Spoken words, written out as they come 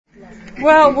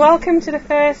Well, welcome to the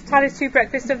first Titus 2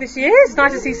 breakfast of this year. It's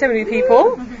nice to see so many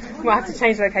people. We'll have to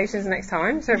change locations next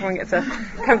time so everyone gets a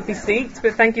comfy seat.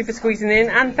 But thank you for squeezing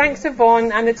in. And thanks to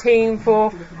Vaughn and the team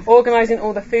for organising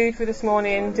all the food for this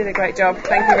morning. Did a great job.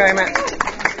 Thank you very much.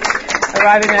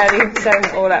 Arriving early, setting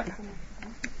it all up.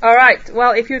 All right.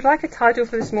 Well, if you'd like a title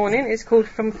for this morning, it's called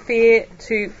From Fear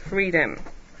to Freedom.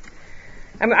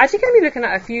 And we're actually going to be looking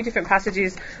at a few different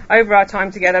passages over our time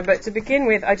together, but to begin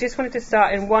with, I just wanted to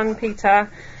start in 1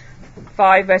 Peter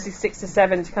 5, verses 6 to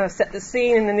 7 to kind of set the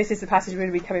scene, and then this is the passage we're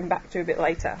going to be coming back to a bit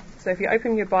later. So if you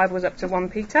open your Bibles up to 1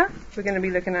 Peter, we're going to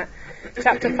be looking at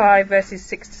chapter 5, verses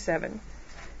 6 to 7.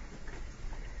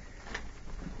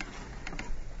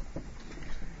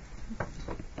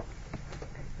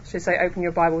 Should say open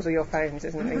your Bibles or your phones,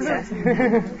 isn't it? Yes.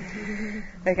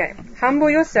 Okay. Humble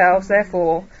yourselves,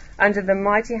 therefore, under the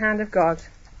mighty hand of God,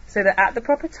 so that at the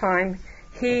proper time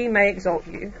he may exalt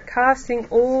you, casting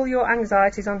all your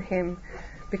anxieties on him,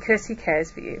 because he cares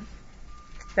for you.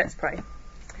 Let's pray.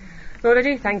 Lord, I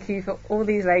do thank you for all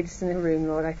these ladies in the room,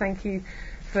 Lord. I thank you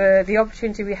for the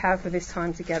opportunity we have for this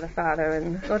time together, Father.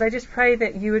 And Lord, I just pray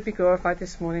that you would be glorified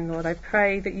this morning, Lord. I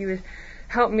pray that you would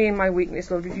help me in my weakness,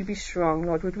 Lord. Would you be strong,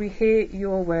 Lord? Would we hear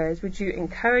your words? Would you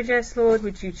encourage us, Lord?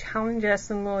 Would you challenge us?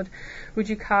 And Lord, would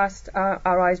you cast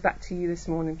our eyes back to you this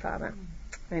morning, Father?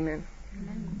 Amen.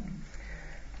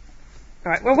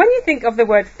 All right. Well, when you think of the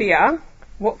word fear,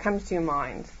 what comes to your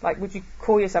mind? Like, would you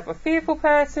call yourself a fearful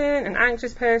person, an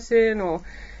anxious person, or,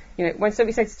 you know, when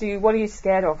somebody says to you, what are you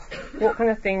scared of? What kind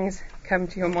of things come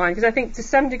to your mind? Because I think to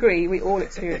some degree we all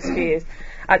experience fears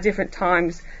at different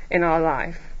times in our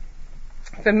life.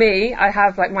 For me, I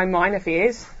have like my minor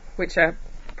fears, which are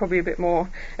probably a bit more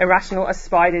irrational, as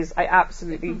spiders. I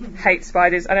absolutely hate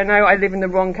spiders. And I know I live in the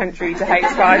wrong country to hate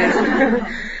spiders.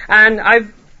 And I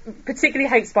particularly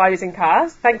hate spiders in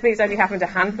cars. Thankfully, it's only happened a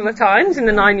handful of times in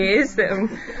the 9 years that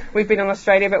we've been in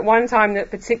Australia. But one time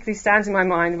that particularly stands in my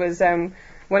mind was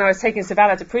when I was taking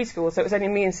Savannah to preschool. So it was only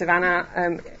me and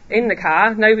Savannah in the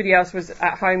car. Nobody else was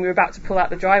at home. We were about to pull out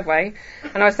the driveway.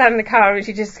 And I was sat in the car and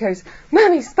she just goes,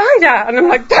 "Mummy, spider!" And I'm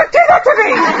like, "Don't do that to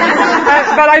me!"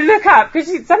 But I look up, because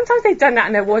sometimes they've done that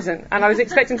and there wasn't. And I was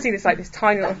expecting to see this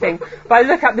tiny little thing. But I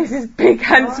look up, there's this big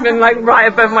huntsman right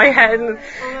above my head. And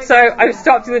so I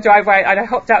stopped in the driveway and I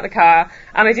hopped out the car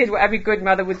and I did what every good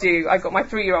mother would do. I got my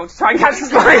 3-year-old to try and catch the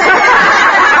spider.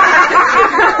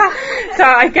 So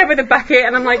I get with a bucket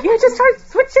and I'm like, "Yeah, just try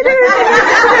switching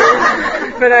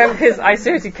it." But because I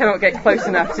seriously cannot get close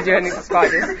enough to do anything to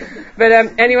spiders. But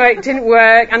anyway, it didn't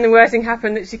work, and the worst thing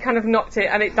happened that she kind of knocked it,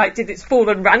 and it did its fall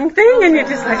and run thing, and you're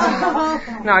just like,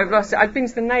 oh, no, I've lost it. I'd been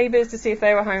to the neighbours to see if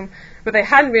they were home, but they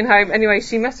hadn't been home. Anyway,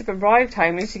 she must have arrived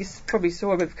home, and she probably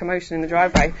saw a bit of commotion in the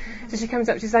driveway. So she comes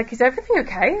up, she's like, "Is everything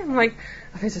okay?" I'm like,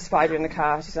 "Oh, there's a spider in the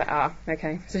car." She's like,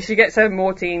 okay. So she gets her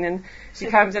Mortein, and she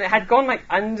comes, and it had gone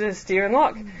under the steering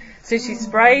lock. So she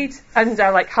sprayed under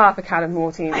half a can of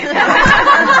Mortein.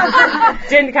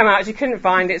 Didn't come out, she couldn't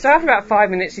find it. So after about 5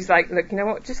 minutes, she's like, "Look, you know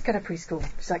what, just go to preschool."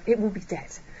 She's like, "It will be dead.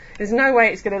 There's no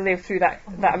way it's going to live through that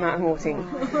amount of Mortein."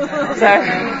 So I was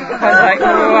like,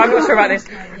 "Oh, I'm not sure about this."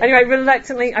 Anyway,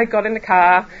 reluctantly, I got in the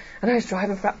car and I was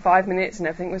driving for about 5 minutes and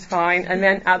everything was fine. And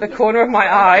then at the corner of my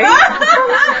eye,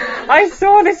 I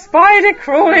saw this spider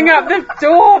crawling up the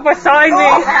door beside me.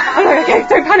 I'm like, "Okay,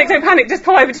 don't panic, just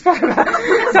pull over. So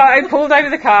I pulled over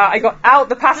the car, I got out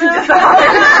the passenger side,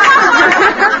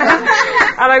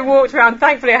 and I walked around.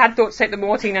 Thankfully, I had thought to take the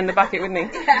Mortein and the bucket with me.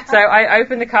 So I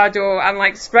opened the car door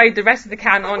and sprayed the rest of the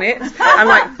can on it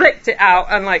and flicked it out,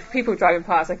 and people driving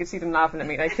past, I could see them laughing at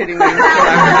me. They couldn't know what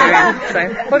I was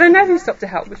doing. So, well, nobody stopped to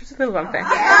help, which was a little unfair.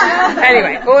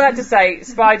 Anyway, all that to say,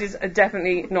 spiders are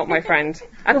definitely not my friend.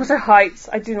 And also heights.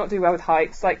 I do not do well with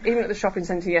heights. Even at the shopping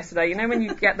centre yesterday, you know when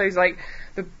you get those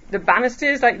the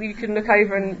banisters, you can look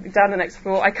over and down the next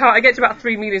floor. I can't. I get to about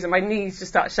 3 meters and my knees just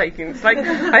start shaking. It's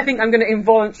I think I'm going to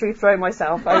involuntarily throw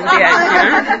myself over the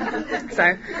edge.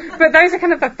 So, but those are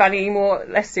kind of the funny,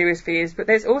 less serious fears. But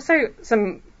there's also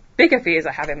some bigger fears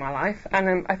I have in my life,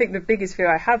 and I think the biggest fear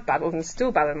I have battled and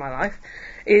still battle in my life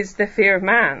is the fear of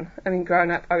man. I mean,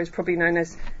 growing up, I was probably known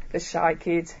as the shy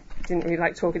kid. Didn't really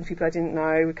like talking to people I didn't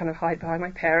know. Would kind of hide behind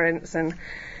my parents and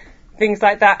things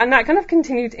like that. And that kind of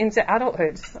continued into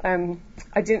adulthood.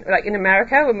 I didn't in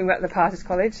America when we were at the Parters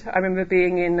College. I remember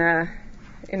being in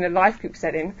a life group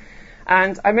setting,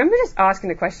 and I remember just asking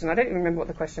a question. I don't even remember what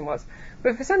the question was,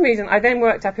 but for some reason I then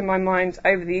worked up in my mind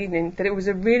over the evening that it was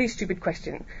a really stupid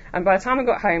question. And by the time I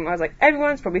got home, I was like,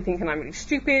 everyone's probably thinking I'm really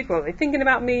stupid. What are they thinking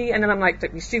about me? And then I'm like,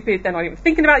 "Don't be stupid. They're not even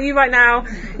thinking about you right now."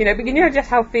 But just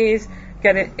how fears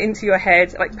get it into your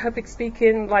head. Like public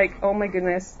speaking, like, oh my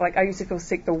goodness, like I used to feel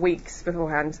sick for weeks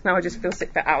beforehand. Now I just feel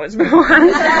sick for hours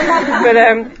beforehand.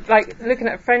 But like looking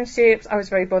at friendships, I was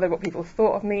very bothered what people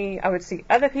thought of me. I would see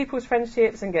other people's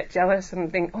friendships and get jealous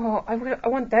and think, oh, I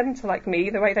want them to like me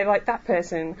the way they like that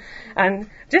person, and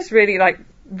just really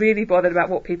bothered about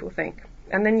what people think.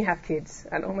 And then you have kids,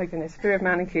 and oh my goodness, fear of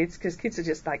man and kids, because kids are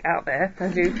just like out there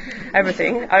and do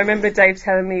everything. I remember Dave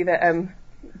telling me that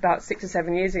about 6 or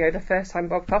 7 years ago, the first time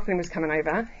Bob Coughlin was coming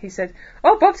over, he said,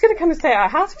 oh, Bob's going to come and stay at our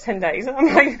house for 10 days. And I'm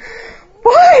like,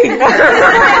 why?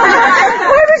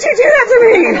 Why would you do that to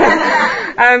me?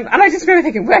 And I just remember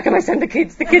thinking, where can I send the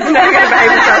kids? The kids are never going to be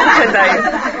able to stay for 10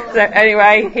 days. So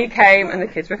anyway, he came and the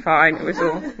kids were fine. It was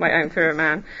all my own fear of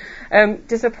man.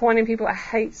 Disappointing people. I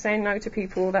hate saying no to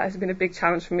people. That has been a big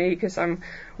challenge for me because I'm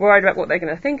worried about what they're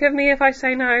going to think of me if I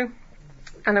say no.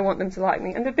 And I want them to like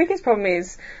me. And the biggest problem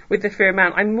is, with the fear of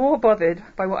man, I'm more bothered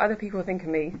by what other people think of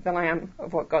me than I am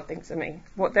of what God thinks of me.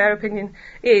 What their opinion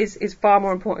is far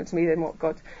more important to me than what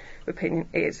God's opinion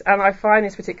is. And I find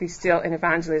this particularly still in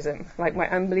evangelism. Like my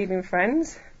unbelieving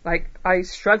friends, like I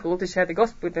struggle to share the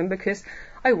gospel with them because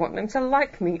I want them to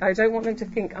like me. I don't want them to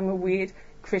think I'm a weird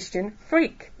Christian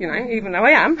freak, even though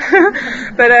I am.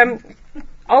 But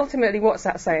ultimately, what's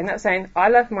that saying? That's saying I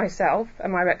love myself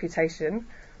and my reputation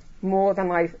more than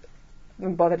I'm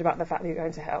bothered about the fact that you're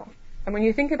going to hell. And when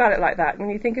you think about it like that, when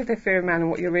you think of the fear of man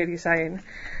and what you're really saying,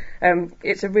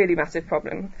 it's a really massive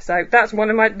problem. So that's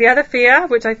one of the other fear,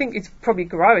 which I think is probably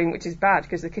growing, which is bad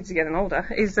because the kids are getting older,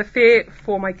 is the fear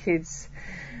for my kids.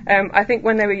 I think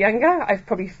when they were younger, I've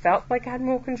probably felt like I had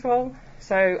more control.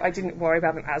 So I didn't worry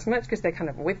about them as much because they're kind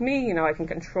of with me, I can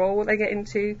control what they get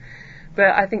into.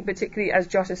 But I think particularly as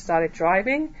Josh has started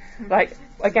driving, like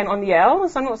again on the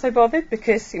L's, I'm not so bothered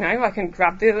because I can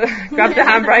grab the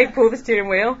handbrake, pull the steering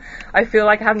wheel. I feel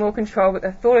like I have more control. But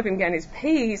the thought of him getting his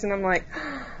P's, and I'm like,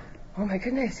 oh my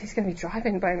goodness, he's going to be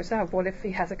driving by himself. What if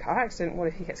he has a car accident? What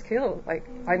if he gets killed? Like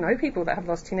I know people that have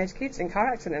lost teenage kids in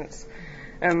car accidents.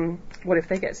 What if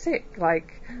they get sick?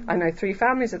 Like I know 3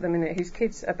 families at the minute whose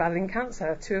kids are battling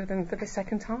cancer, 2 of them for the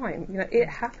second time. It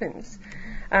happens.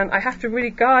 And I have to really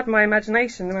guard my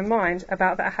imagination and my mind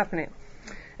about that happening.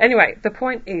 Anyway, the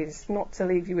point is not to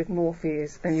leave you with more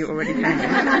fears than you already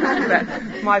can.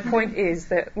 But my point is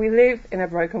that we live in a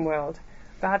broken world.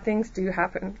 Bad things do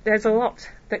happen. There's a lot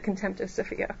that can tempt us to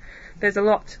fear. There's a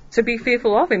lot to be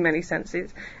fearful of in many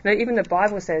senses. Even the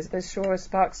Bible says, as sure as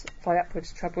sparks fly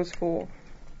upwards, troubles fall.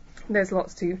 There's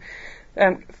lots to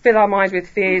fill our minds with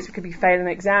fears. It could be failing an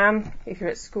exam if you're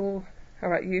at school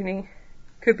or at uni.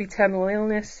 Could be terminal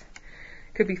illness,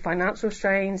 could be financial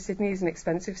strain. Sydney's an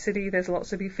expensive city, there's lots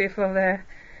to be fearful of there.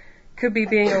 Could be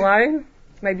being alone,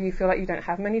 maybe you feel like you don't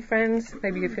have many friends,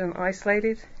 maybe you're feeling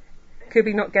isolated. Could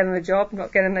be not getting the job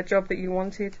that you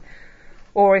wanted.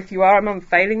 Or if you are a mum,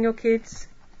 failing your kids,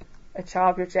 a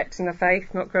child rejecting the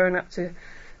faith, not growing up to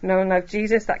know and love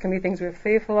Jesus, that can be things we're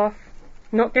fearful of.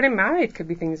 Not getting married could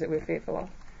be things that we're fearful of.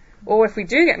 Or if we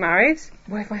do get married,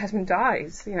 what if my husband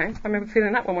dies? I remember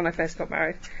feeling that one when I first got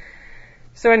married.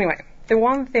 So anyway, the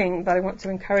one thing that I want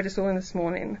to encourage us all in this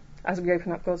morning as we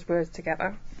open up God's Word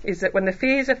together is that when the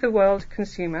fears of the world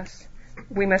consume us,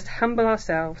 we must humble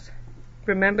ourselves,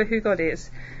 remember who God is,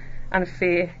 and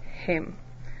fear Him.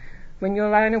 When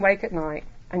you're lying awake at night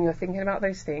and you're thinking about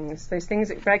those things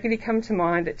that regularly come to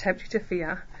mind that tempt you to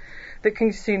fear, that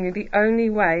consume you, the only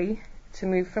way to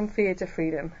move from fear to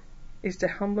freedom is to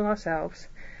humble ourselves,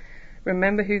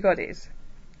 remember who God is,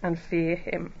 and fear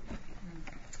Him.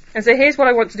 And so here's what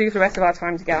I want to do for the rest of our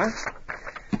time together.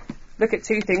 Look at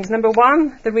 2 things. Number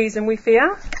 1, the reason we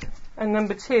fear, and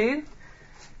number 2,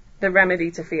 the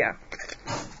remedy to fear.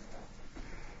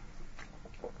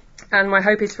 And my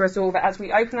hope is for us all that as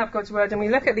we open up God's Word and we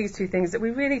look at these 2 things, that we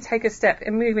really take a step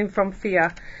in moving from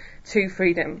fear to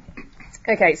freedom.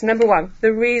 Okay, so number 1,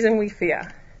 the reason we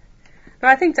fear. But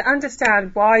I think to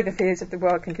understand why the fears of the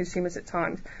world can consume us at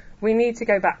times, we need to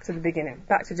go back to the beginning,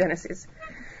 back to Genesis.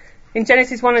 In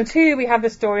Genesis 1 and 2, we have the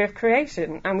story of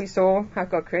creation, and we saw how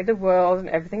God created the world and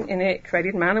everything in it,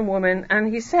 created man and woman,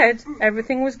 and He said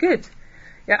everything was good.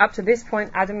 Up to this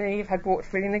point, Adam and Eve had walked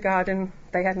freely in the garden.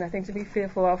 They had nothing to be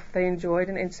fearful of. They enjoyed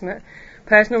an intimate,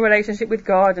 personal relationship with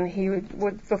God, and He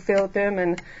would fulfill them,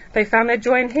 and they found their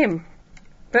joy in Him.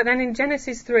 But then in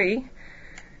Genesis 3,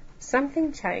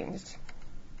 something changed.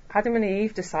 Adam and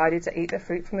Eve decided to eat the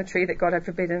fruit from the tree that God had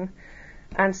forbidden,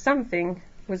 and something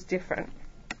was different.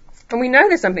 And we know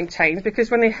there's something changed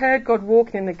because when they heard God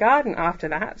walking in the garden after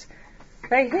that,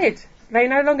 they hid. They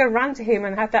no longer ran to Him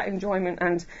and had that enjoyment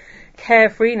and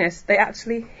carefreeness. They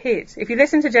actually hid. If you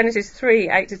listen to Genesis 3,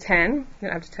 8 to 10, you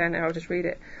don't have to turn there, I'll just read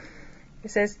it.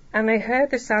 It says, "And they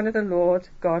heard the sound of the Lord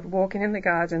God walking in the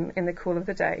garden in the cool of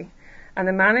the day. And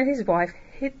the man and his wife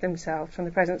hid themselves from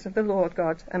the presence of the Lord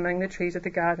God among the trees of the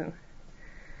garden.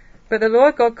 But the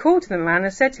Lord God called to the man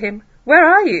and said to him, 'Where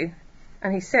are you?'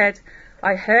 And he said,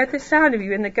 'I heard the sound of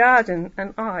you in the garden,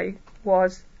 and I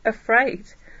was afraid,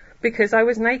 because I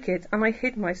was naked and I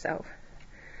hid myself.'"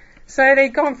 So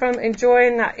they'd gone from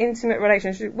enjoying that intimate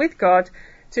relationship with God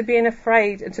to being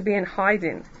afraid and to being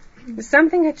hiding.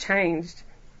 Something had changed.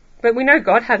 But we know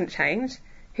God hadn't changed.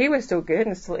 He was still good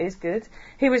and still is good.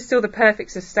 He was still the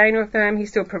perfect sustainer of them. He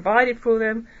still provided for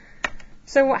them.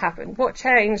 So what happened? What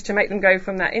changed to make them go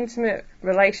from that intimate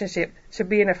relationship to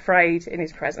being afraid in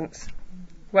his presence?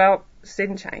 Well,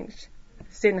 sin changed.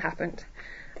 Sin happened.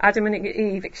 Adam and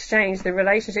Eve exchanged the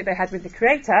relationship they had with the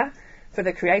Creator for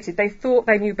the created. They thought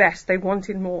they knew best. They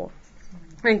wanted more.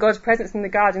 And God's presence in the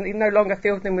garden, it no longer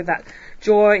filled them with that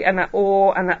joy and that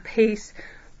awe and that peace,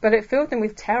 but it filled them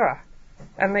with terror,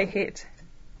 and they hid.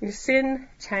 Sin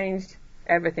changed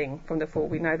everything from the fall.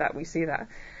 We know that. We see that.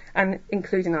 And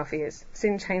including our fears.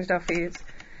 Sin changed our fears.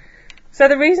 So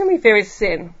the reason we fear is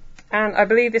sin. And I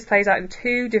believe this plays out in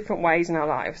two different ways in our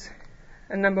lives.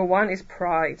 And number one is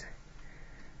pride.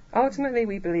 Ultimately,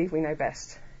 we believe we know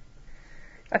best.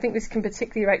 I think this can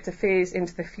particularly relate to fears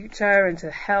into the future,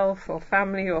 into health or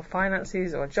family or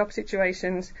finances or job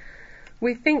situations.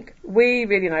 We think we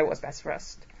really know what's best for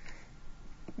us.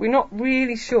 We're not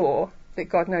really sure that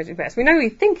God knows it best. We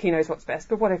think he knows what's best,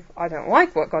 but what if I don't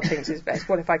like what God thinks is best?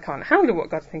 What if I can't handle what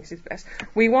God thinks is best?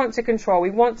 We want to control. We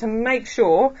want to make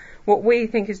sure what we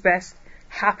think is best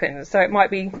happens. So it might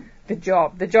be the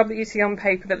job that you see on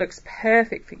paper that looks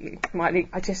perfect for you. It might be,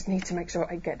 I just need to make sure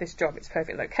I get this job. It's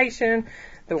perfect location.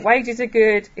 The wages are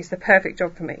good. It's the perfect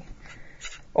job for me.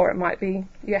 Or it might be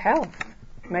your health.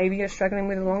 Maybe you're struggling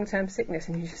with a long-term sickness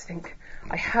and you just think,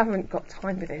 I haven't got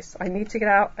time for this. I need to get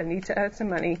out. I need to earn some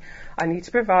money. I need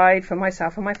to provide for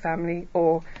myself and my family.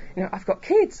 Or, I've got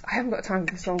kids. I haven't got time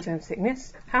for this long-term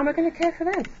sickness. How am I going to care for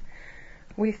them?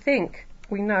 We think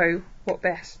we know what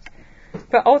best.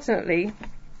 But ultimately,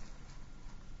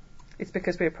 it's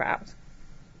because we're proud.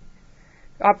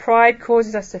 Our pride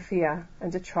causes us to fear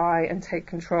and to try and take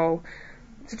control,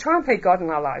 to try and play God in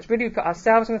our lives. Really, we put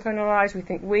ourselves on the throne of our lives. We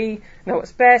think we know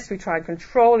what's best. We try and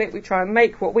control it. We try and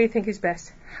make what we think is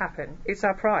best happen. It's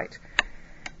our pride.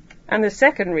 And the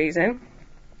second reason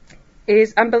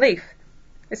is unbelief.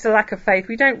 It's a lack of faith.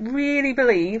 We don't really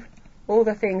believe all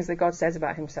the things that God says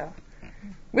about himself.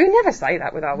 We never say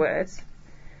that with our words,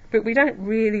 but we don't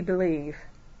really believe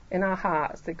in our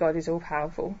hearts that God is all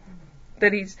powerful,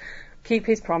 that he's keep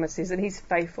his promises, that he's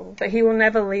faithful, that he will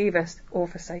never leave us or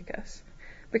forsake us.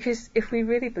 Because if we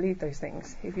really believed those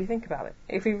things, if you think about it,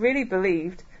 if we really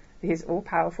believed that he's all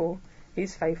powerful,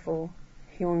 he's faithful,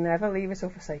 he will never leave us or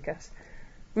forsake us,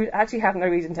 we actually have no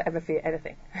reason to ever fear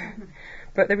anything.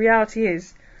 But the reality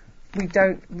is, we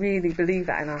don't really believe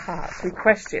that in our hearts. We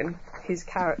question his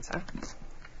character.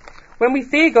 When we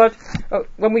fear,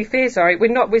 what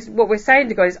we're saying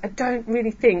to God is, I don't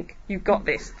really think you've got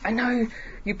this. I know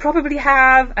you probably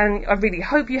have, and I really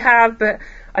hope you have, but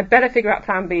I'd better figure out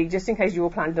plan B just in case your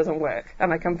plan doesn't work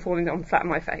and I come falling down flat on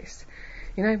my face.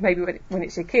 Maybe when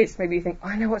it's your kids, maybe you think,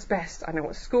 I know what's best. I know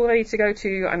what school they need to go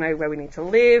to. I know where we need to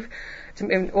live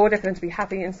in order for them to be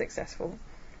happy and successful.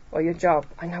 Or your job.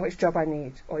 I know which job I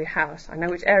need. Or your house. I know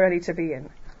which area I need to be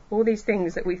in. All these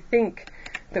things that we think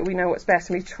that we know what's best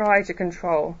and we try to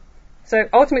control. So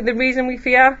ultimately the reason we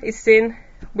fear is sin,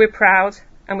 we're proud,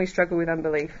 and we struggle with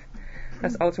unbelief.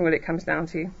 That's ultimately what it comes down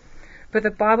to. But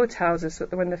the Bible tells us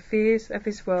that when the fears of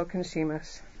this world consume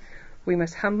us, we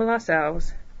must humble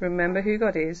ourselves, remember who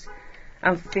God is,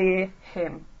 and fear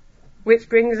him. Which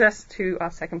brings us to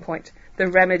our second point, the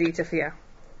remedy to fear.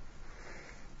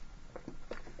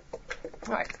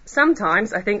 Right.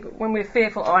 Sometimes, I think, when we're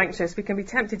fearful or anxious, we can be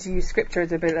tempted to use scripture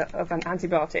as a bit of an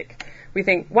antibiotic. We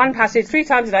think, one passage 3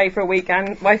 times a day for a week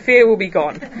and my fear will be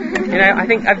gone. I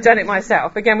think I've done it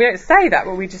myself. Again, we don't say that,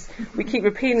 but we keep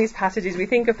repeating these passages. We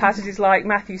think of passages like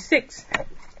Matthew 6,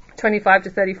 25 to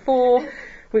 34,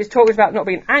 which talks about not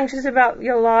being anxious about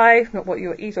your life, not what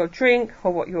you'll eat or drink,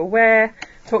 or what you'll wear.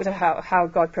 Talks about how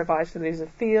God provides for the lilies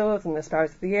of the field and the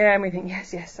sparrows of the air, and we think,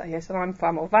 yes, and I'm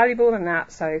far more valuable than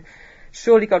that, so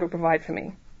surely God will provide for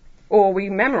me. Or we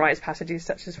memorize passages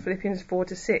such as Philippians 4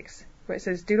 to 6, where it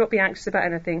says, do not be anxious about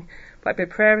anything, but by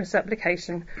prayer and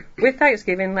supplication, with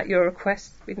thanksgiving, let your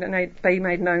requests be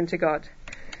made known to God.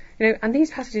 And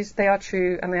these passages, they are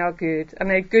true and they are good, and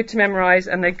they're good to memorize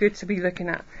and they're good to be looking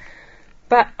at.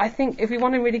 But I think if we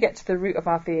want to really get to the root of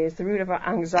our fears, the root of our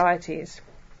anxieties,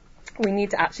 we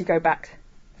need to actually go back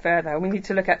further. We need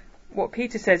to look at what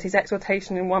Peter says, his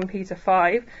exhortation in 1 Peter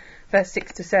 5, verse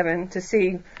 6 to 7, to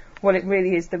see what it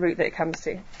really is, the root that it comes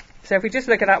to. So if we just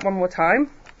look at that one more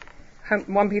time,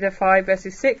 1 Peter 5,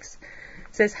 verses 6,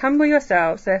 says, "Humble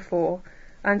yourselves, therefore,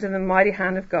 under the mighty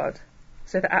hand of God,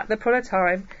 so that at the proper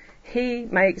time he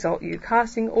may exalt you,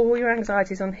 casting all your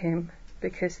anxieties on him,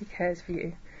 because he cares for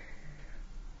you."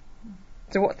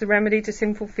 So what's the remedy to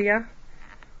sinful fear?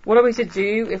 What are we to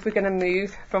do if we're going to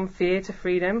move from fear to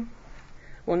freedom?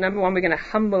 Well, number one, we're going to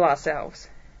humble ourselves.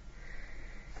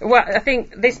 Well, I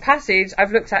think this passage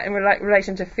I've looked at in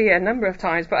relation to fear a number of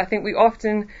times, but I think we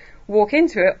often walk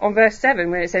into it on verse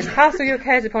 7 when it says, "Cast all your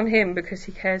cares upon him because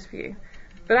he cares for you."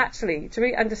 But actually, to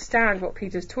really understand what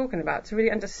Peter's talking about, to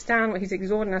really understand what he's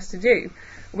exhorting us to do,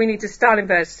 we need to start in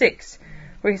verse 6,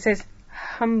 where he says,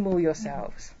 "Humble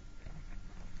yourselves."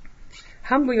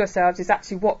 Humble yourselves is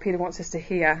actually what Peter wants us to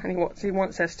hear, and he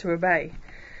wants us to obey.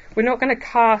 We're not going to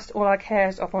cast all our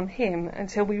cares upon him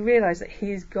until we realise that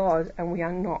he is God and we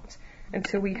are not,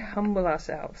 until we humble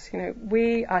ourselves.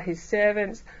 We are his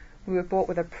servants. We were bought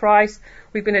with a price.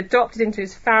 We've been adopted into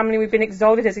his family. We've been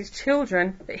exalted as his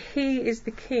children. But he is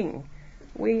the king.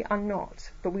 We are not,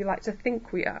 but we like to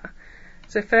think we are.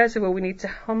 So first of all, we need to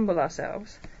humble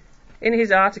ourselves. In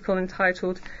his article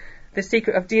entitled "The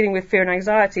Secret of Dealing with Fear and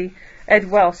Anxiety,"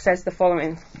 Ed Welch says the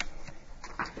following.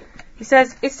 He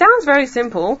says, "It sounds very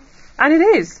simple, and it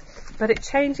is, but it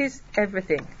changes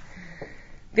everything.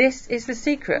 This is the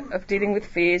secret of dealing with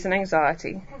fears and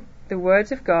anxiety. The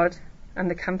words of God and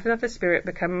the comfort of the Spirit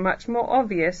become much more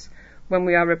obvious when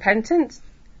we are repentant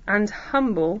and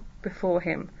humble before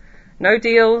him. No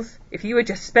deals. If you would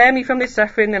just spare me from this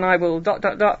suffering, then I will ...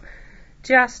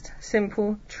 Just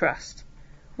simple trust.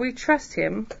 We trust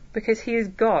him because he is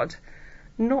God,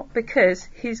 not because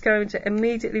he's going to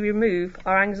immediately remove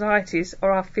our anxieties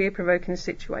or our fear-provoking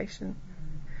situation."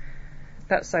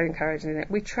 That's so encouraging, isn't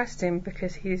it? We trust him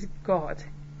because he is God.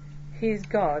 He is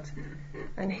God,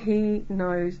 and he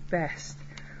knows best.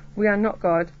 We are not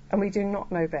God, and we do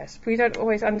not know best. We don't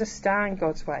always understand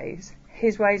God's ways.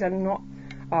 His ways are not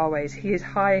our ways. He is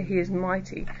higher, he is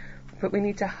mighty. But we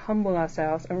need to humble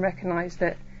ourselves and recognise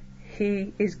that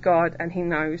he is God and he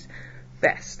knows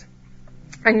best.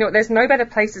 And there's no better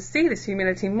place to see this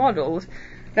humility modelled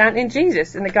than in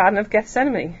Jesus in the Garden of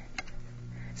Gethsemane.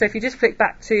 So if you just flick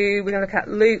back to, we're going to look at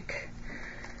Luke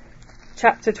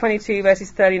chapter 22, verses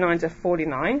 39 to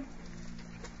 49.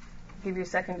 I'll give you a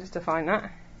second just to find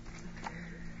that.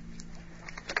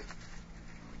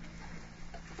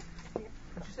 Did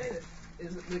you say that?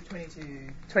 Is it Luke 22?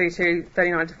 22,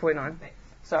 39 to 49.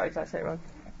 Sorry, did I say it wrong?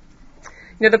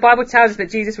 The Bible tells us that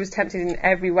Jesus was tempted in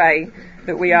every way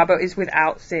that we are, but is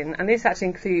without sin. And this actually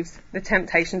includes the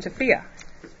temptation to fear.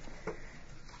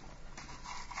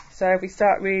 So if we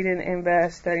start reading in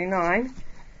verse 39, it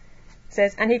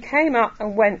says, "And he came up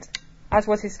and went, as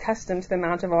was his custom, to the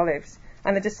Mount of Olives,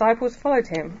 and the disciples followed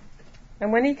him.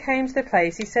 And when he came to the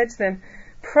place, he said to them,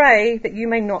 'Pray that you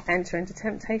may not enter into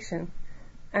temptation.'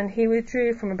 And he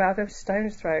withdrew from about a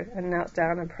stone's throw and knelt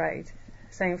down and prayed,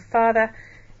 saying, 'Father,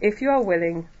 if you are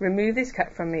willing, remove this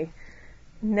cup from me.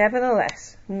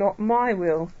 Nevertheless, not my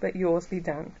will, but yours be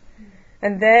done.'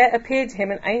 And there appeared to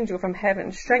him an angel from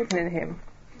heaven, strengthening him.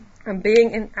 And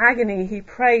being in agony, he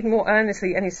prayed more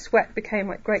earnestly, and his sweat became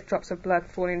like great drops of blood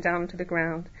falling down to the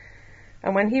ground.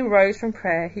 And when he rose from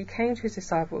prayer, he came to his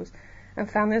disciples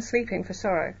and found them sleeping for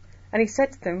sorrow. And he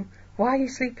said to them, 'Why are you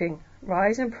sleeping?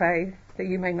 Rise and pray that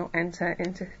you may not enter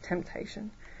into temptation.'"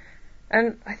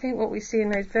 And I think what we see in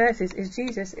those verses is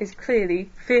Jesus is clearly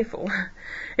fearful.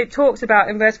 It talks about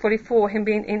in verse 44 him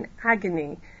being in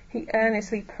agony. He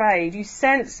earnestly prayed. You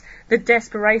sense the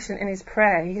desperation in his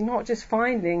prayer. He's not just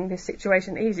finding this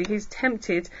situation easy. He's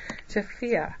tempted to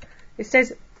fear. It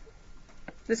says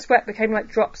the sweat became like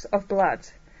drops of blood.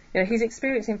 He's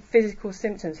experiencing physical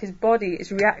symptoms. His body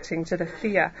is reacting to the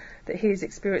fear that he is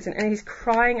experiencing. And he's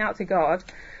crying out to God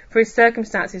for his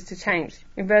circumstances to change.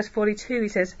 In verse 42 he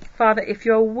says, "Father, if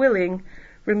you're willing,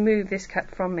 remove this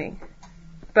cup from me."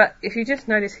 But if you just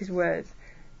notice his words,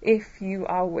 "If you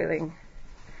are willing,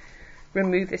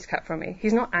 remove this cup from me."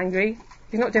 He's not angry.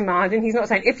 He's not demanding. He's not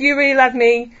saying, "If you really love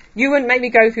me, you wouldn't make me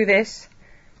go through this."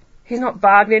 He's not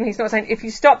bargaining. He's not saying, "If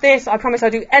you stop this, I promise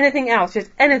I'll do anything else, just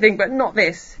anything, but not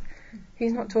this."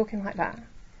 He's not talking like that.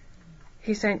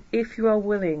 He's saying, "If you are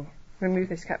willing, remove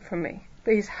this cup from me."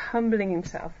 But he's humbling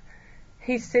himself.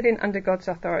 He's sitting under God's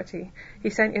authority.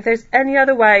 He's saying, if there's any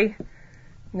other way,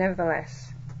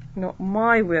 nevertheless, not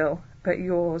my will, but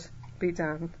yours be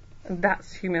done. And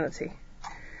that's humility.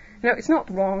 It's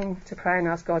not wrong to pray and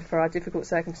ask God for our difficult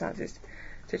circumstances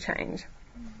to change.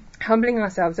 Humbling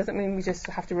ourselves doesn't mean we just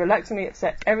have to reluctantly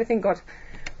accept everything God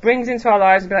brings into our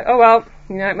lives and be like, oh well,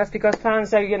 it must be God's plan,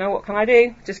 so what can I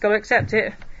do? Just got to accept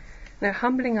it. No,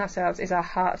 humbling ourselves is our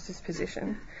heart's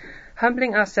disposition.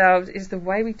 Humbling ourselves is the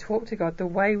way we talk to God, the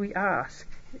way we ask.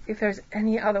 If there's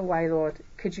any other way, Lord,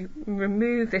 could you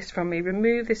remove this from me,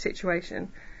 remove this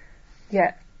situation?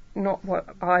 Yet, not what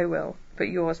I will, but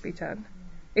yours be done.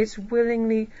 It's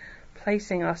willingly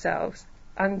placing ourselves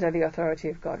under the authority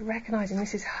of God, recognizing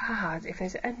this is hard. If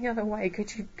there's any other way,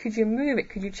 could you move it?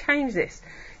 Could you change this?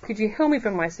 Could you heal me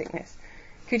from my sickness?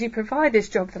 Could you provide this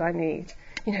job that I need?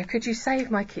 Could you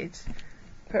save my kids?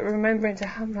 But remembering to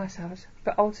humble ourselves.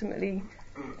 But ultimately,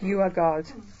 you are God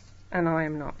and I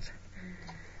am not.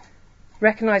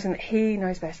 Recognizing that He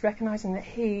knows best. Recognizing that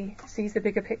He sees the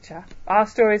bigger picture. Our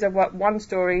stories are one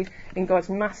story in God's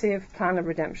massive plan of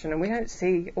redemption, and we don't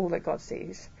see all that God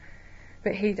sees.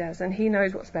 But He does, and He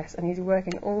knows what's best, and He's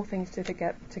working all things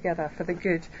together for the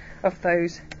good of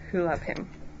those who love Him.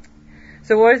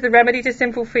 So what is the remedy to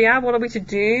sinful fear? What are we to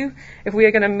do if we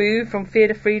are going to move from fear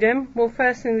to freedom? Well,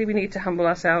 firstly, we need to humble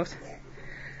ourselves.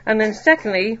 And then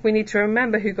secondly, we need to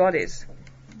remember who God is.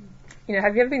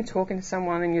 Have you ever been talking to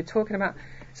someone and you're talking about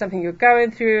something you're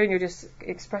going through and you're just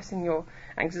expressing your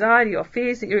anxiety or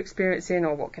fears that you're experiencing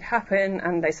or what could happen,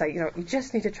 and they say, you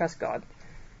just need to trust God.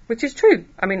 Which is true.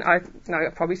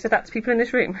 I've probably said that to people in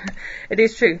this room. It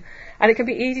is true. And it can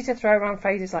be easy to throw around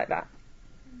phrases like that.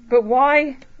 But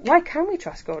why can we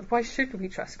trust God? Why should we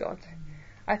trust God?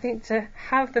 I think to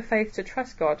have the faith to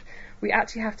trust God, we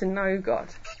actually have to know God.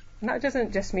 And that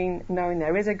doesn't just mean knowing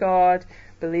there is a God,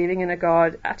 believing in a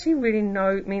God. Actually really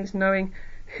means knowing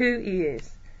who He is.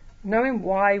 Knowing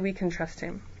why we can trust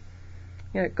Him.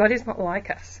 God is not like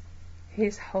us. He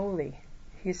is holy.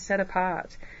 He is set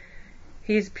apart.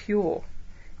 He is pure.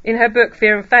 In her book,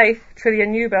 Fear and Faith, Trillia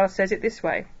Newbell says it this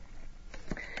way.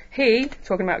 He,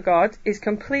 talking about God, is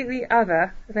completely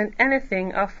other than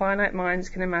anything our finite minds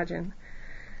can imagine.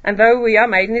 And though we are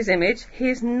made in His image, He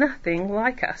is nothing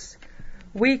like us.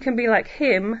 We can be like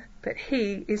Him, but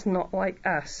He is not like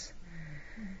us.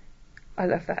 I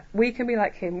love that. We can be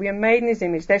like Him. We are made in His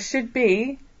image. There should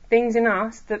be things in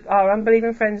us that our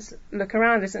unbelieving friends look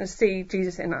around us and see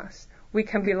Jesus in us. We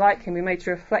can be like Him. We're made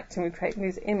to reflect Him. We're created in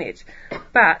His image.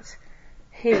 But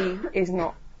He is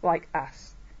not like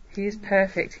us. He is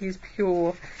perfect. He is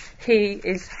pure. He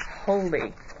is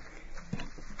holy.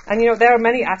 And there are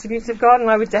many attributes of God, and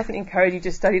I would definitely encourage you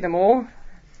to study them all.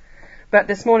 But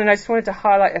this morning I just wanted to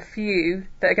highlight a few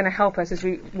that are going to help us as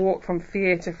we walk from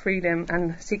fear to freedom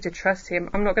and seek to trust Him.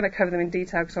 I'm not going to cover them in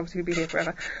detail because obviously we'll be here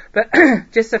forever. But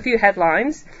just a few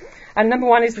headlines. And number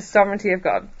one is the sovereignty of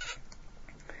God.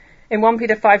 In 1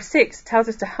 Peter 5:6 tells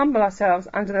us to humble ourselves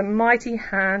under the mighty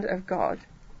hand of God.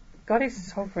 God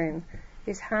is sovereign.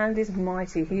 His hand is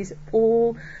mighty. He is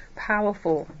all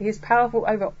powerful. He is powerful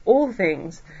over all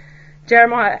things.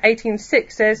 Jeremiah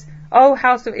 18:6 says, O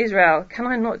house of Israel, can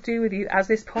I not do with you as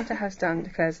this potter has done,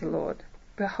 declares the Lord.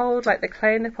 Behold, like the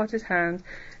clay in the potter's hand,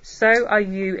 so are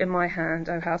you in my hand,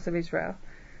 O house of Israel.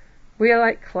 We are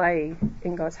like clay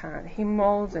in God's hand. He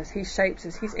molds us. He shapes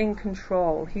us. He's in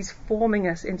control. He's forming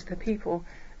us into the people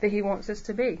that He wants us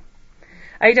to be.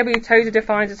 A.W. Tozer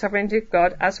defines the sovereignty of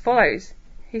God as follows.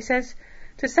 He says,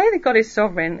 to say that God is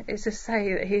sovereign is to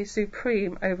say that He is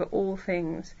supreme over all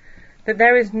things, that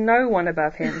there is no one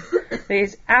above Him, that He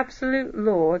is absolute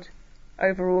Lord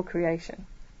over all creation.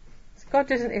 So God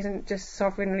isn't just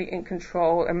sovereignly in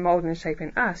control and moulding and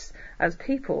shaping us as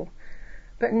people,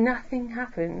 but nothing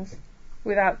happens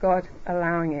without God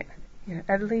allowing it.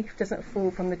 A leaf doesn't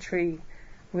fall from the tree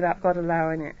without God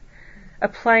allowing it. A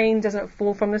plane doesn't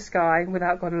fall from the sky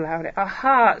without God allowing it. Our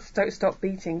hearts don't stop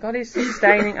beating. God is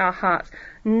sustaining our hearts.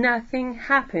 Nothing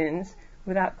happens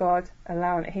without God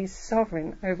allowing it. He's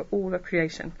sovereign over all of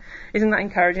creation. Isn't that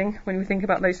encouraging when we think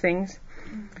about those things?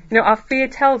 Our fear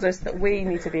tells us that we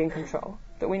need to be in control,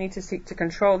 that we need to seek to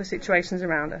control the situations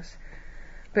around us.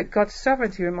 But God's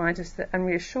sovereignty reminds us that and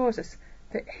reassures us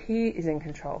that He is in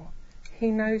control.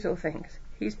 He knows all things.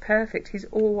 He's perfect. He's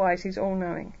all wise. He's all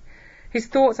knowing. His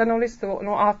thoughts are not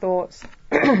our thoughts.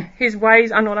 His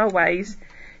ways are not our ways.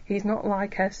 He's not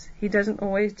like us. He doesn't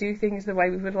always do things the way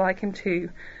we would like Him to.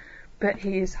 But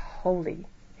He is holy.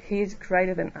 He is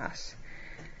greater than us.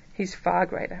 He's far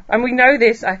greater. And we know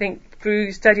this, I think,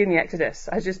 through studying the Exodus.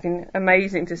 It's just been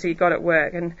amazing to see God at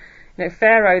work. And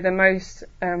Pharaoh, the most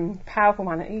powerful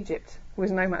man in Egypt,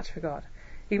 was no match for God.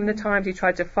 Even the times he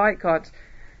tried to fight God,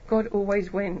 God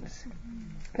always wins.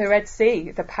 The Red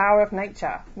Sea, the power of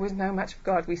nature, was no match for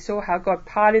God. We saw how God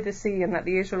parted the sea and let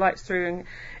the Israelites through, and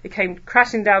it came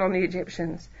crashing down on the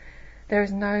Egyptians. There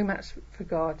is no match for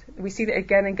God. We see that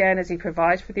again and again as he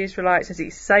provides for the Israelites, as he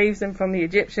saves them from the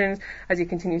Egyptians, as he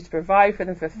continues to provide for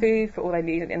them for food, for all they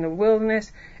need in the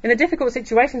wilderness, in the difficult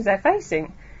situations they're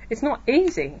facing. It's not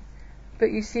easy,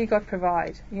 but you see God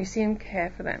provide. You see him care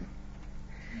for them.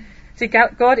 See,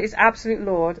 God is absolute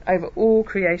Lord over all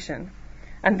creation,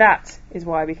 and that is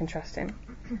why we can trust him.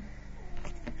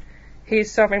 He is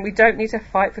sovereign. We don't need to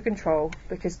fight for control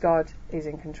because God is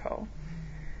in control.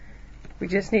 We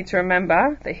just need to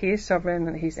remember that he is sovereign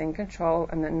and he's in control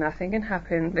and that nothing can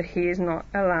happen that he is not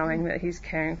allowing, that he's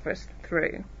caring for us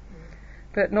through.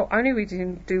 But not only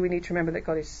do we need to remember that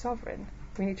God is sovereign,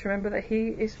 we need to remember that he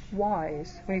is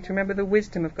wise. We need to remember the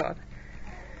wisdom of God.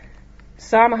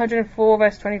 Psalm 104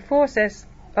 verse 24 says,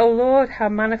 "O Lord, how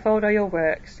manifold are your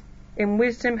works. In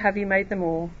wisdom have you made them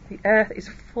all. The earth is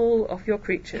full of your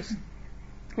creatures."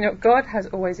 You know, God has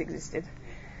always existed.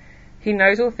 He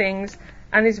knows all things,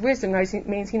 and his wisdom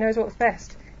means he knows what's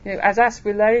best. You know, as us,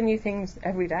 we're learning new things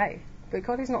every day. But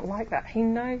God is not like that. He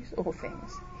knows all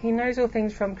things. He knows all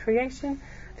things from creation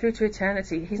through to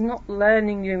eternity. He's not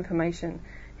learning new information.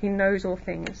 He knows all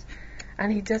things.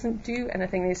 And he doesn't do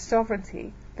anything in his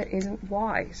sovereignty that isn't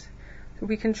wise. So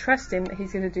we can trust him that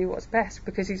he's going to do what's best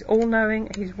because he's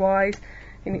all-knowing, he's wise,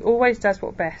 and he always does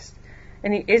what's best.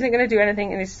 And he isn't going to do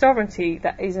anything in his sovereignty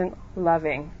that isn't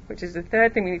loving, which is the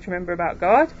third thing we need to remember about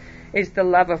God, is the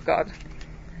love of God.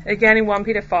 Again in 1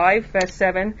 Peter 5 verse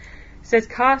 7 it says,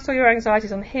 "Cast all your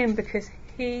anxieties on him because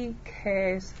he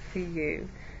cares for you."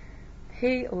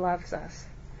 He loves us.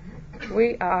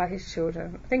 We are his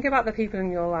children. Think about the people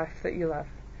in your life that you love.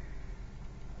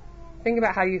 Think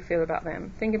about how you feel about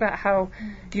them. Think about how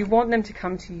you want them to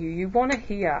come to you. You want to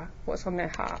hear what's on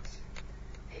their hearts.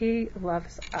 He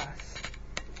loves us.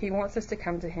 He wants us to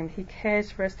come to him. He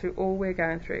cares for us through all we're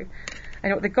going through.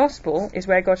 And the gospel is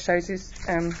where God shows his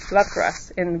love for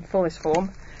us in fullest form.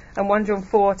 And 1 John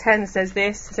 4:10 says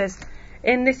this, it says,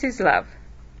 "In this is love,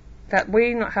 that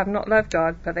we have not loved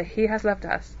God, but that he has loved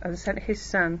us and sent his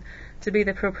Son to be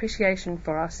the propitiation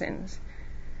for our sins."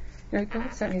 You know,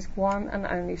 God sent his one and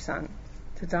only Son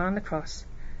to die on the cross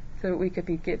so that we could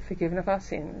be forgiven of our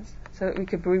sins, so that we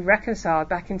could be reconciled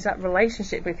back into that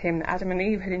relationship with him that Adam and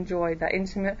Eve had enjoyed, that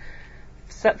intimate,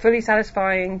 fully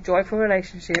satisfying, joyful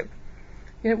relationship.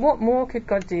 You know, what more could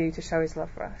God do to show his love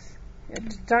for us? You know,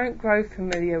 don't grow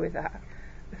familiar with that.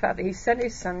 The fact that he sent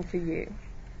his Son for you.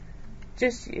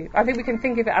 Just you. I think we can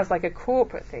think of it as like a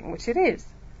corporate thing, which it is.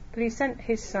 But he sent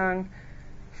his Son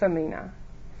for Mina,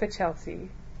 for Chelsea,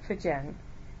 for Jen,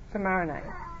 for Marinette.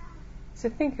 So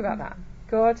think about that.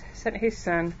 God sent his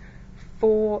Son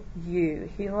for you.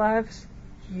 He loves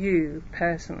you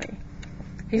personally.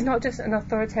 He's not just an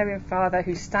authoritarian father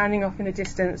who's standing off in the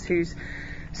distance, who's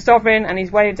sovereign and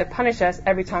he's waiting to punish us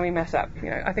every time we mess up. You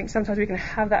know, I think sometimes we can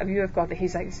have that view of God, that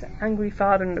he's like this angry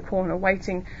father in the corner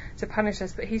waiting to punish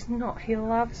us, but he's not. He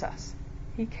loves us.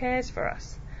 He cares for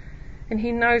us. And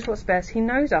he knows what's best. He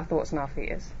knows our thoughts and our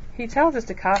fears. He tells us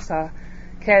to cast our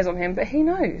cares on him, but he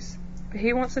knows. But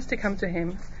he wants us to come to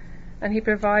him, and he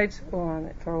provides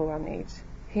for all our needs.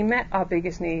 He met our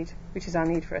biggest need, which is our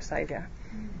need for a saviour.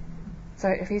 So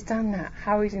if he's done that,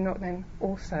 how is he not then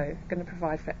also going to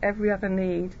provide for every other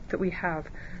need that we have?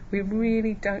 We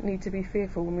really don't need to be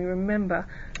fearful when we remember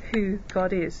who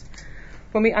God is.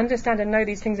 When we understand and know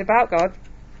these things about God,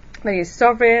 that he is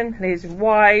sovereign, that he is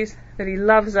wise, that he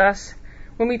loves us,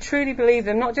 when we truly believe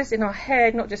them, not just in our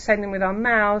head, not just saying them with our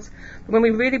mouths, but when we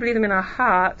really believe them in our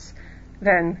hearts,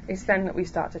 then it's then that we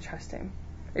start to trust him.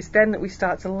 It's then that we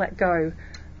start to let go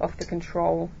of the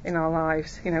control in our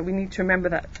lives. You know, we need to remember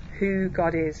that who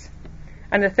God is.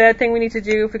 And the third thing we need to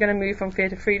do if we're going to move from fear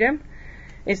to freedom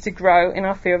is to grow in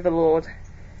our fear of the Lord.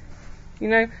 You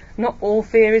know, not all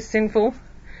fear is sinful.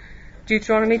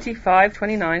 Deuteronomy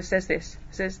 5:29 says this.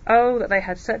 It says, "Oh, that they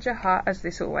had such a heart as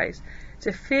this always,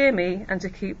 to fear me and to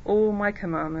keep all my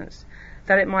commandments,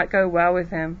 that it might go well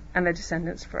with them and their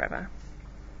descendants forever."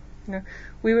 You know,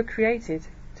 we were created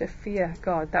to fear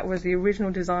God. That was the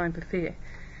original design for fear.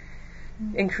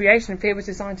 In creation, fear was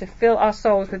designed to fill our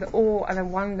souls with awe and a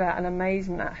wonder and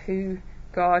amazement at who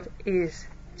God is,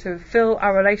 to fill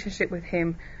our relationship with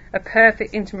him, a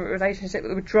perfect, intimate relationship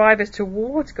that would drive us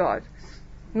towards God,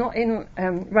 not in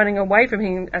running away from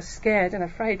him as scared and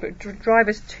afraid, but drive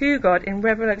us to God in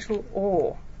reverential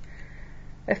awe.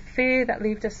 A fear that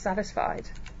leaves us satisfied,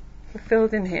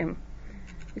 fulfilled in him,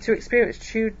 to experience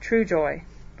true joy,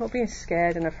 not being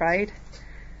scared and afraid,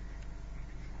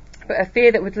 but a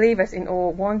fear that would leave us in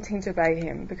awe, wanting to obey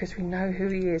him because we know who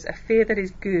he is. A fear that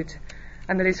is good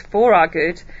and that is for our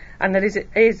good, and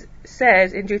that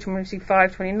says in Deuteronomy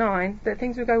 5:29 that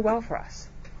things will go well for us.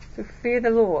 So fear the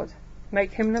Lord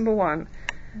make him number one,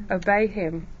 obey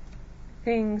him,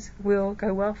 things will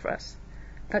go well for us.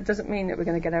 That doesn't mean that we're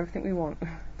going to get everything we want.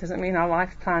 Doesn't mean our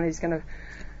life plan is going to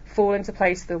fall into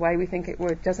place the way we think it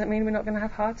would. Doesn't mean we're not going to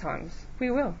have hard times.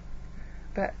 We will.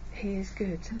 But he is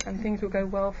good and things will go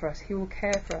well for us. He will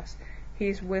care for us. He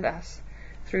is with us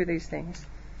through these things.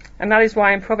 And that is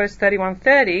why in Proverbs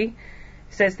 31:30 it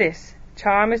says this: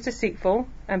 charm is deceitful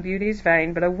and beauty is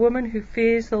vain, but a woman who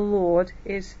fears the Lord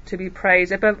is to be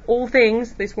praised. Above all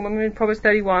things, this woman in Proverbs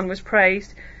 31 was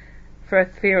praised for a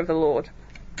fear of the Lord.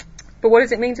 But what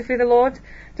does it mean to fear the Lord?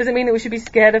 Does it mean that we should be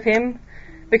scared of him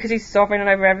because he's sovereign and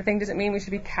over everything? Does it mean we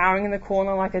should be cowering in the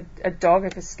corner like a dog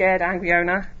of a scared, angry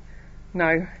owner?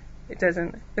 No, it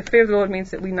doesn't. The fear of the Lord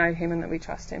means that we know him and that we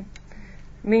trust him.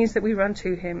 It means that we run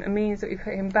to him. It means that we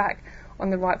put him back on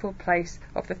the rightful place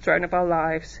of the throne of our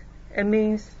lives. It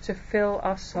means to fill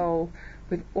our soul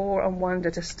with awe and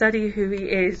wonder, to study who he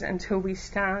is until we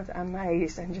stand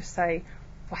amazed and just say,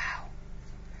 wow.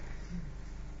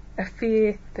 A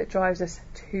fear that drives us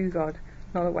to God,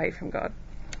 not away from God.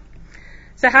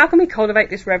 So how can we cultivate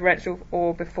this reverential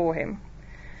awe before him?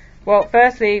 Well,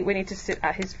 firstly, we need to sit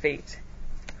at his feet.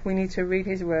 We need to read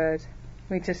his word.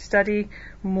 We need to study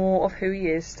more of who he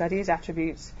is, study his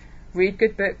attributes, read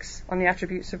good books on the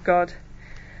attributes of God,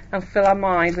 and fill our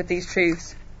mind with these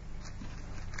truths.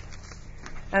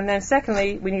 And then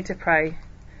secondly, we need to pray,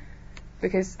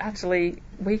 because actually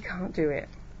we can't do it.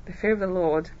 The fear of the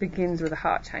Lord begins with a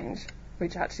heart change,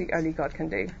 which actually only God can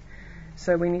do.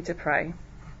 So we need to pray.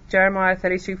 Jeremiah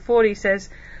 32:40 says,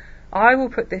 I will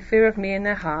put the fear of me in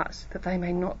their hearts, that they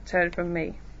may not turn from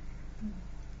me.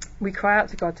 We cry out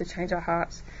to God to change our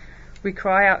hearts. We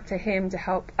cry out to him to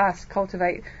help us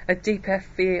cultivate a deeper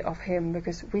fear of him,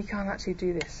 because we can't actually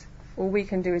do this. All we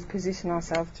can do is position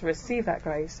ourselves to receive that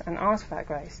grace and ask for that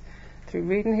grace through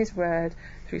reading his word,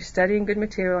 through studying good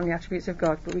material on the attributes of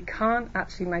God, but we can't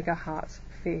actually make our hearts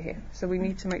fear him. So we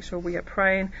need to make sure we are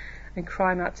praying and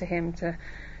crying out to him to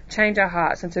change our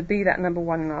hearts and to be that number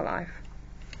one in our life.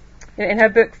 In her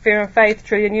book Fear and Faith,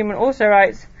 Trillia Newman also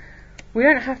writes, we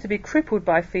don't have to be crippled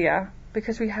by fear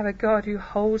because we have a God who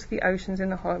holds the oceans in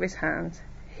the hollow of his hand.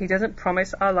 He doesn't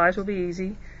promise our lives will be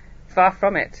easy, far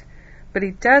from it, but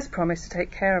he does promise to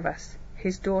take care of us,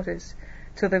 his daughters,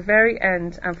 till the very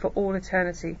end and for all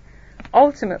eternity.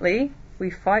 Ultimately, we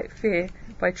fight fear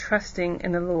by trusting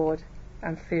in the Lord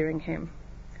and fearing him.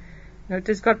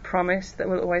 Does God promise that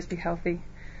we'll always be healthy?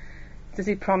 Does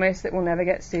he promise that we'll never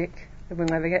get sick, that we'll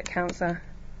never get cancer?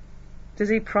 Does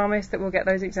he promise that we'll get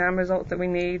those exam results that we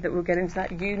need, that we'll get into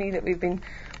that uni that we've been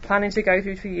planning to go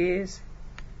through for years?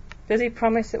 Does he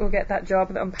promise that we'll get that job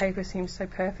that on paper seems so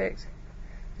perfect?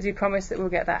 Does he promise that we'll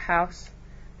get that house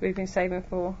we've been saving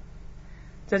for?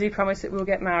 Does he promise that we'll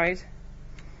get married?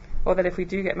 Or that if we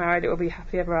do get married, it will be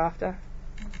happily ever after?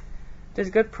 Does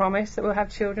God promise that we'll have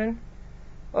children?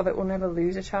 Or that we'll never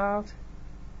lose a child?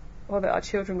 Or that our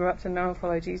children grow up to know and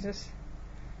follow Jesus?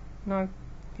 No,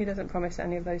 he doesn't promise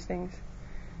any of those things.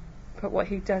 But what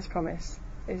he does promise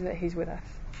is that he's with us,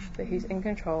 that he's in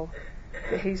control,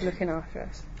 that he's looking after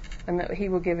us, and that he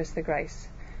will give us the grace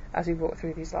as we walk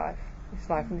through this life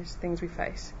and these things we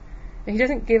face. And he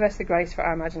doesn't give us the grace for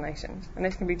our imaginations, and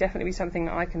this can definitely be something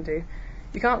that I can do.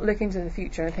 You can't look into the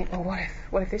future and think, oh,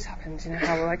 what if this happens?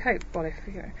 How will I cope? What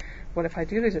if I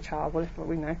do lose a child? What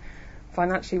if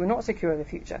financially we're not secure in the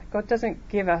future? God doesn't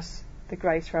give us the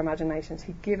grace for our imaginations.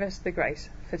 He gives us the grace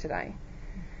for today.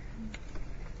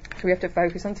 So we have to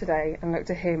focus on today and look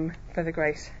to him for the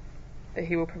grace that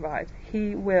he will provide.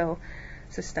 He will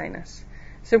sustain us.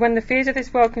 So when the fears of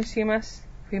this world consume us,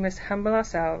 we must humble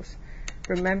ourselves,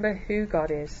 remember who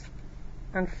God is,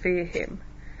 and fear him.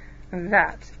 And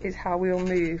that is how we will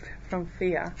move from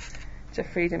fear to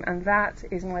freedom. And that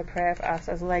is my prayer for us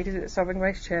as ladies at Sovereign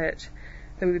Grace Church,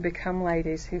 that we become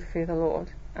ladies who fear the Lord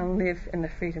and live in the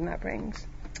freedom that brings.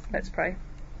 Let's pray.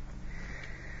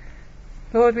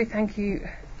 Lord, we thank you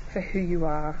for who you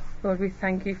are. Lord, we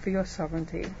thank you for your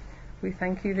sovereignty. We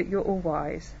thank you that you're all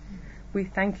wise. We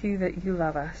thank you that you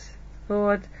love us.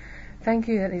 Lord, thank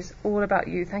you that it's all about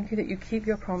you. Thank you that you keep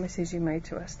your promises you made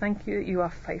to us. Thank you that you are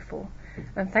faithful.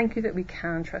 And thank you that we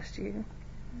can trust you.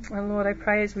 And Lord, I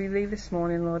pray as we leave this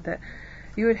morning, Lord, that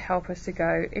you would help us to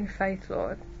go in faith,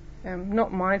 Lord.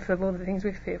 Not mindful of all the things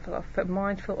we're fearful of, but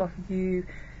mindful of you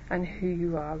and who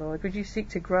you are, Lord. Would you seek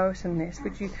to grow us in this?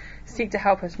 Would you seek to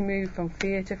help us move from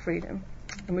fear to freedom?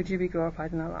 And would you be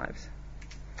glorified in our lives?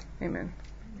 Amen.